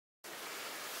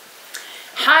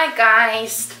Hi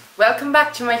guys, welcome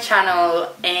back to my channel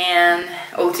and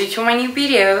also to my new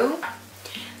video.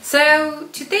 So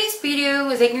today's video,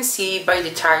 as you can see by the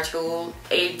title,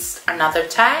 it's another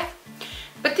tag,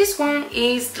 but this one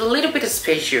is a little bit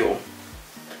special.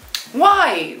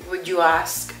 Why, would you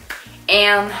ask?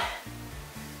 And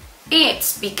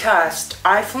it's because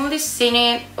I've only seen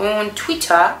it on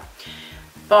Twitter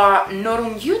but not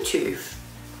on YouTube,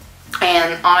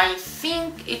 and I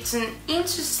think it's an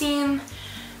interesting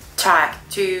tag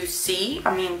to see,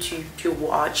 to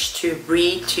watch, to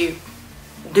read, to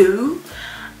do,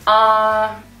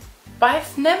 but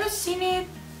I've never seen it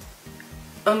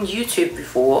on YouTube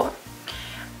before,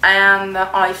 and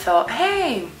I thought,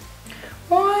 hey,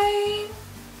 why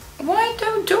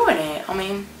don't doing it?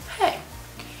 Hey,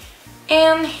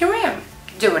 and here I am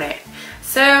doing it.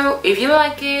 So if you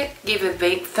like it, give a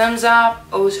big thumbs up.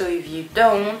 Also, if you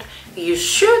don't, you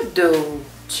should do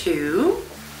too.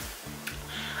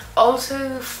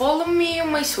 Also, follow me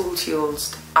on my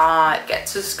socials, get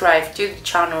subscribed to the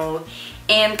channel,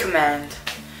 and comment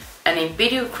any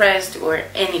video request or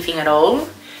anything at all.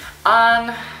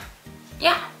 And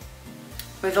yeah,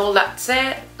 with all that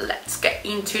said, let's get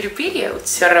into the video.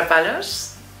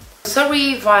 Chorrapalos.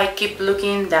 Sorry if I keep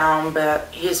looking down, but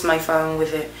here's my phone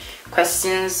with the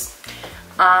questions.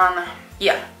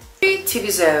 Yeah, TV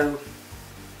show.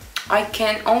 I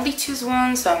can only choose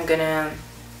one, so I'm gonna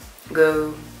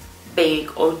go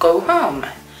big or go home.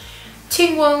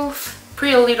 Teen Wolf,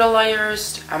 Pretty Little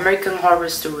Liars, American Horror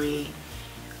Story,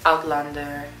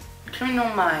 Outlander, Criminal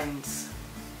Minds.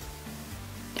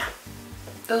 Yeah,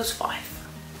 those 5.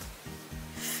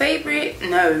 Favorite?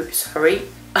 No, sorry.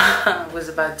 I was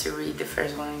about to read the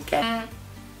first one again.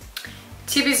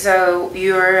 TV show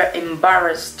you're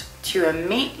embarrassed to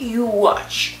admit you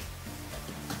watch.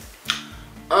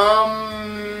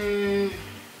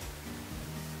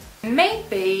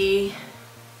 Maybe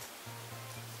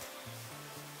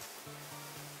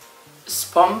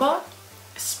SpongeBob,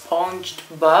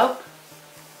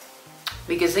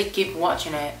 because I keep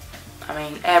watching it.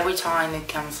 Every time it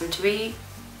comes on TV,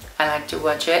 I like to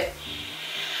watch it.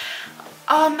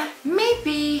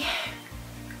 Maybe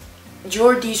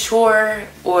Geordie Shore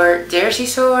or Jersey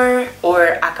Shore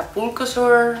or Acapulco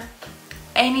Shore,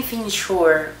 anything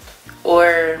shore,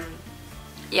 or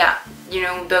yeah, you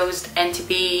know, those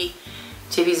NTV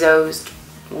TV shows,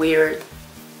 weird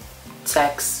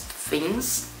sex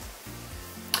things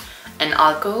and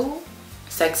alcohol,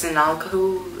 sex and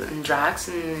alcohol and drugs,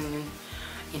 and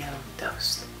you know,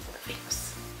 those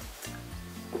things.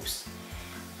 Oops.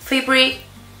 Favorite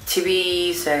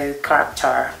TV show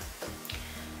character?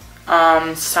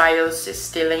 Styles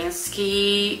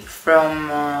Stilinski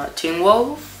from Teen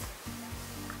Wolf.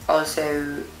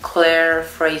 Also Claire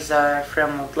Fraser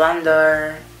from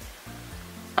Outlander.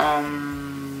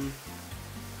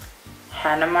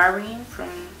 Hannah Marie from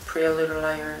Pretty Little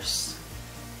Liars.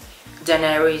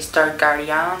 Daenerys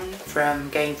Targaryen from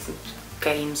Games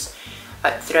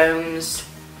of Thrones.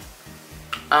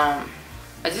 I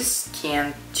just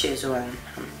can't choose one.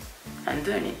 I'm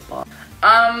doing it.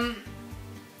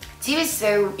 TV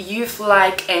show you've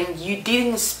liked and you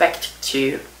didn't expect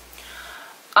to.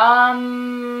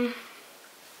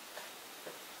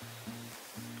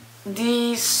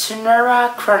 The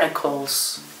Shannara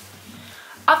Chronicles.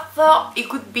 I thought it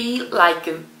could be like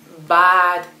a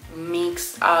bad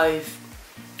mix of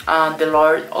The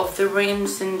Lord of the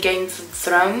Rings and Games of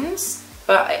Thrones,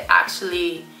 but I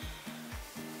actually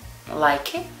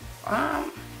like it.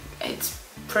 It's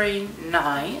pretty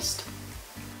nice.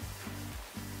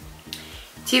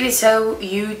 TV show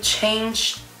you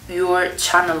changed your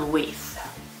channel with.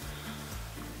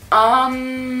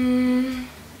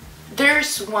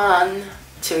 There's one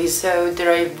TV show that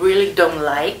I really don't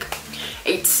like.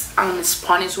 It's a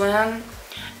Spanish one,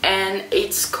 and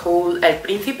it's called El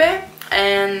Príncipe,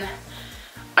 and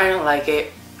I don't like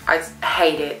it. I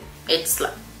hate it. It's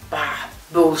like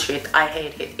bullshit. I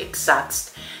hate it. It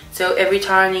sucks. So every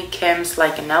time it comes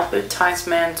like an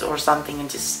advertisement or something, I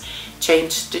just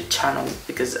change the channel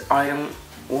because I don't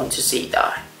want to see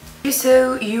that.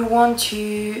 So you want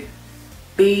to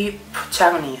be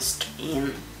protagonist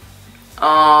in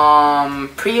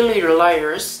Pretty Little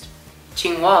Liars,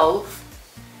 Teen Wolf,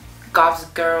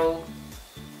 Gossip Girl,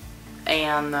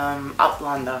 and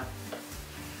Outlander.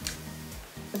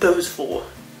 Those 4.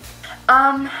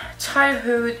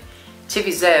 Childhood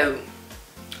TV show.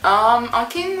 I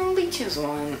can only choose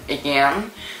one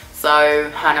again.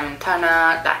 So Hannah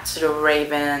Montana, That's the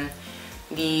Raven,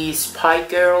 The Spy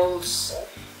Girls,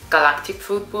 Galactic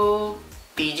Football,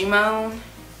 Digimon,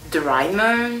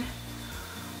 Doraemon,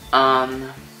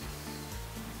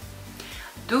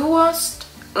 the worst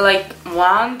like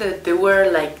one that they were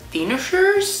like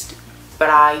dinosaurs, but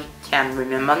I can't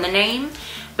remember the name.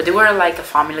 But they were like a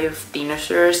family of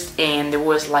dinosaurs, and there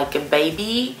was like a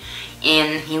baby,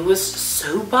 and he was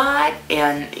so bad,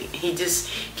 and he just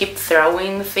kept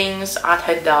throwing things at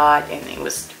her dad, and it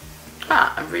was,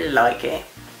 I really like it.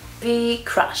 The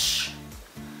crush.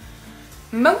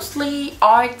 Mostly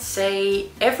I'd say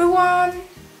everyone,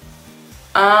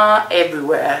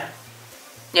 everywhere.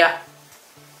 Yeah,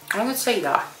 I would say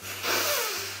that.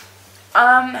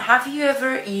 Have you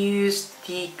ever used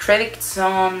the credit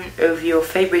song of your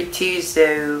favorite TV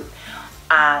show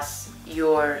as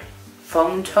your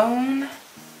phone tone?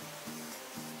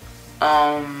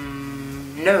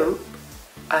 No,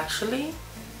 actually,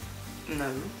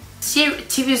 no.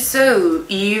 TV show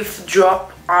you've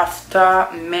dropped after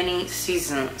many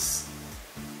seasons.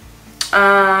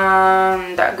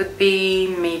 That could be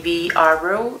maybe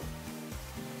Arrow.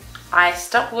 I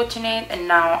stopped watching it and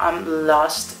now I'm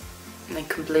lost, like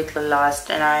completely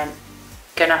lost, and I'm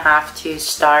gonna have to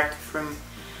start from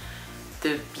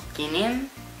the beginning.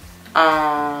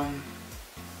 But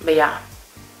yeah,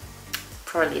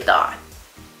 probably that.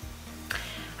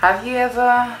 Have you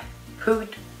ever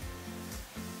put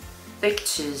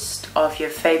pictures of your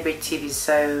favorite TV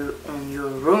show on your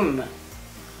room?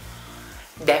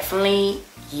 Definitely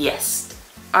yes.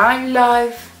 I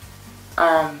love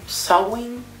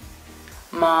showing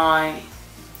my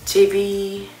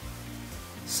TV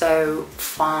so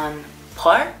fun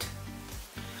part.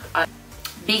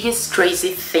 Biggest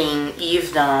crazy thing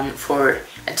you've done for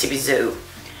a TV show?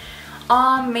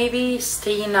 Maybe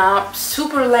staying up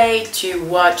super late to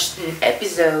watch an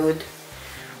episode,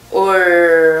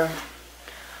 or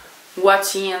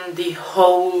watching the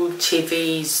whole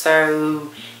TV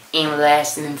show in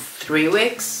less than 3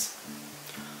 weeks,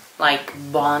 like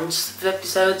bunch of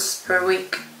episodes per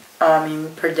week,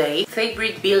 per day.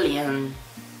 Favorite villain?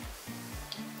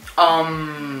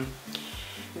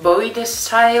 Boyd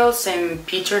Styles and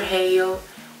Peter Hale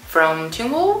from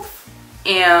Teen Wolf,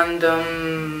 and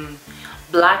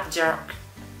Black Jack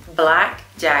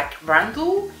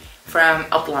Randall from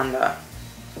Outlander.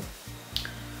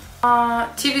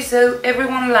 TV show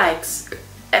everyone likes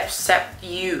except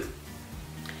you.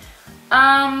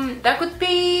 That could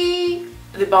be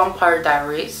The Vampire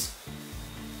Diaries.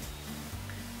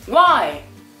 Why?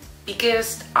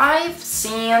 Because I've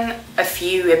seen a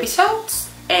few episodes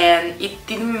and it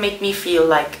didn't make me feel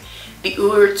like the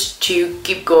urge to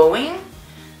keep going.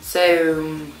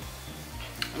 So,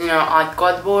 you know, I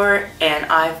got bored and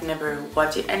I've never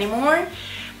watched it anymore.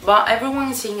 But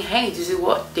everyone is saying, hey, this is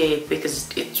what did, because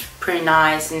it's pretty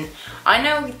nice, and I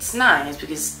know it's nice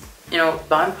because, you know,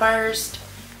 vampires,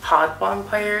 hot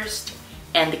vampires,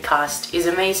 and the cast is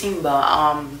amazing, but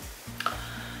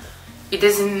it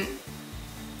doesn't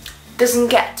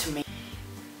get to me.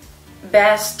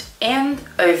 Best end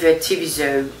of a TV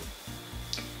show?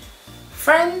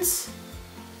 Friends,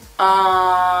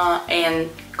 and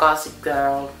Gossip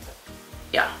Girl.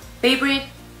 Yeah. Favorite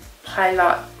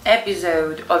pilot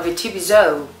episode of a TV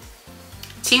show?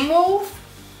 Teen Wolf.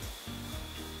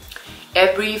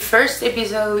 Every first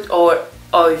episode or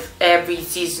of every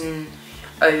season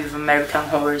of American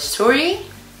Horror Story,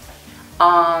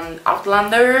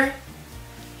 Outlander,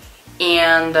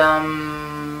 and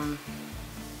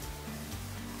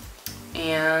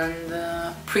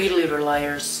Pretty Little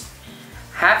Liars.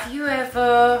 Have you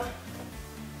ever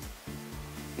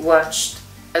watched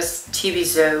a TV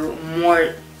show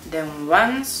more than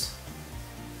once?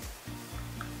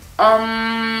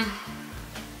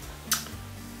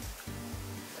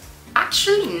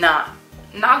 Actually not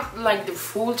like the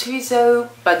full TV show,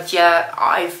 but yeah,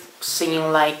 I've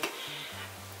seen like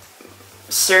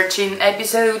certain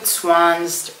episodes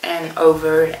once and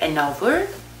over and over.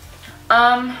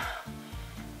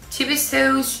 TV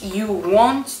shows you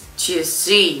want to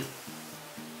see?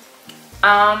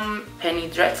 Penny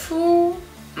Dreadful,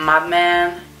 Mad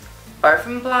Men,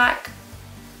 Orphan Black,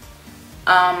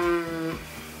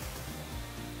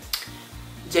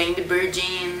 Jane the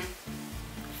Virgin,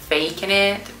 Faking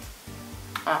It.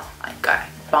 Oh, I got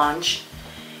a bunch.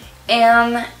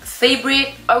 And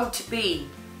favorite OTP?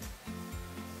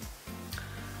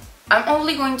 I'm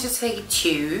only going to say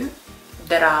 2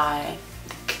 that I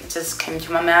just came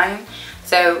to my mind.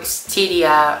 So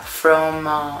Styria from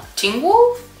Teen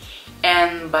Wolf,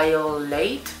 and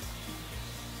Violate,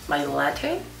 I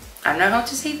don't know how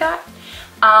to say that,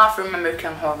 from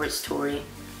American Horror Story.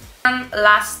 And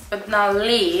last but not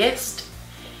least,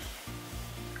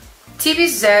 TV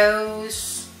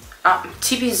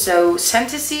show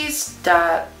sentences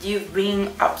that you've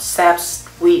been obsessed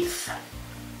with.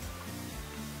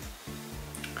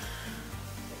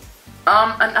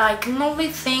 And I can only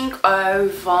think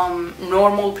of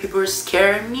normal people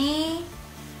scare me.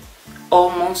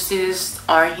 Almost just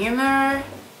our humor.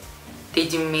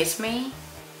 Did you miss me?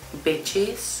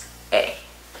 Bitches. Hey.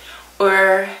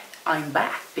 Or I'm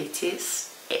back,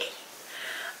 bitches. Hey.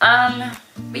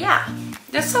 But yeah,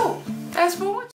 that's all. Thanks for watching.